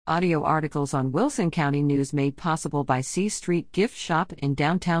Audio articles on Wilson County News made possible by C Street Gift Shop in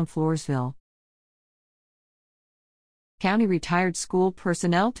downtown Floresville. County retired school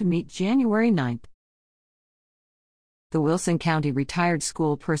personnel to meet January 9th. The Wilson County retired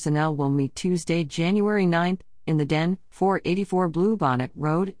school personnel will meet Tuesday, January 9th, in the Den, 484 Bluebonnet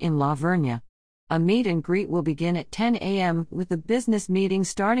Road in La Vernia. A meet and greet will begin at 10 a.m. with the business meeting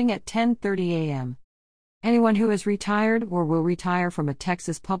starting at 10:30 a.m. Anyone who has retired or will retire from a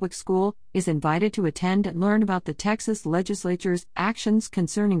Texas public school is invited to attend and learn about the Texas legislature's actions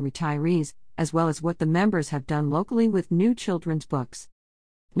concerning retirees, as well as what the members have done locally with new children's books.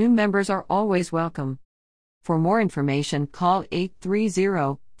 New members are always welcome. For more information, call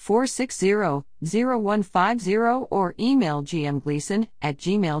 830-460-0150 or email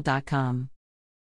gmgleason@gmail.com.